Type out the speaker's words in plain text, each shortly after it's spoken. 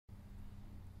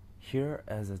Here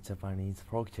is a Japanese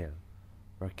folktale,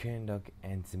 Raccoon Dog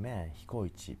and the Man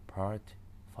Hikoichi Part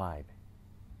 5.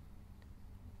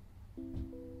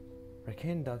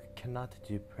 Raccoon Dog cannot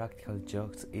do practical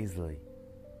jokes easily.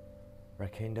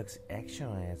 Raccoon Dog's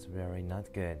action is very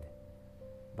not good.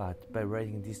 But by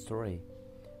reading this story,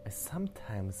 I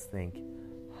sometimes think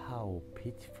how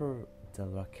pitiful the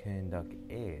Raccoon Dog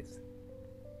is.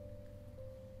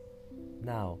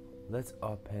 Now, let's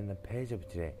open a page of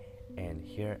today, and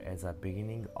here is the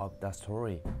beginning of the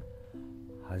story.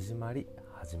 始まり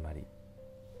始まり。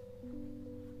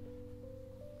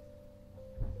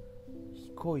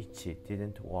Hikoichi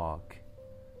didn't walk,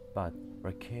 but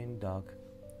Raccoon Dog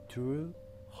threw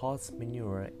horse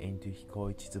manure into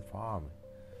Hikoichi's farm,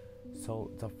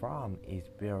 so the farm is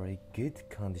very good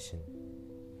condition.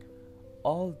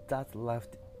 All that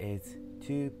left is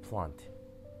to plant.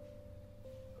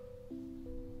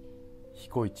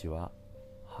 彦一は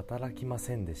働きま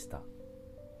せんでした。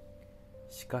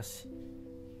しかし、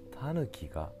タヌキ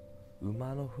が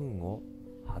馬の糞を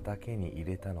畑に入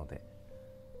れたので、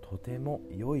とても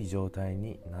良い状態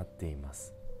になっていま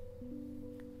す。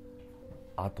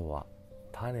あとは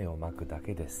種をまくだ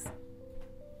けです。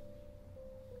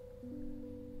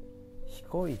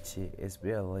彦一 is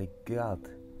really good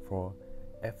for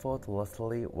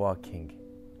effortlessly walking.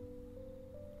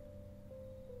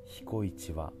 彦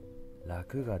一は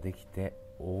楽ができて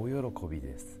大喜び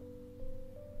です。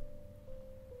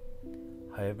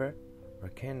However,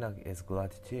 Raccoon Dog is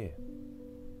glad too.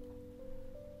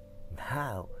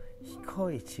 Now,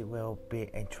 Hikoichi will be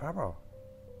in trouble.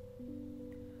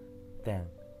 Then,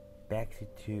 back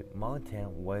to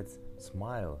mountain with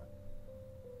smile.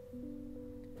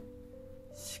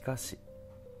 しかし、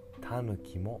タヌ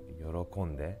キも喜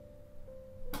んで、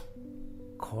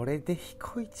これで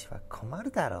彦一は困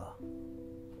るだろう。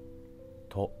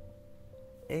と、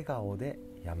笑顔で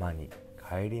山に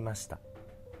帰りました。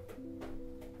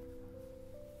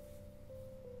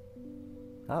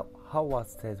How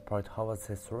was today's part? How was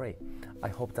the story? I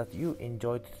hope that you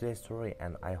enjoyed today's story,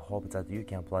 and I hope that you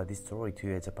can apply this story to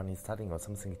your Japanese studying or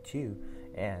something too.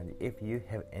 And if you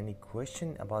have any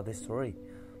question about this story,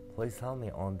 please tell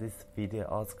me on this video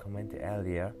as comment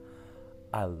earlier.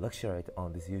 I'll lecture it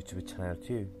on this YouTube channel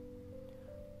too.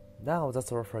 Now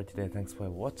that's all for today. Thanks for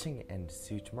watching and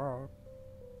see you tomorrow.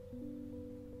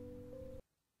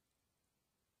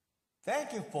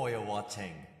 Thank you for your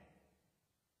watching.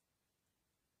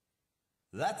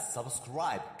 Let's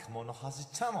subscribe Kamonohashi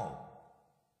channel.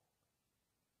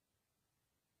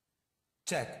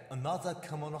 Check another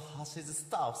Kamonohashi's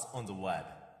stuffs on the web.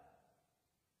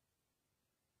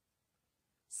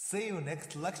 See you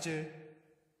next lecture.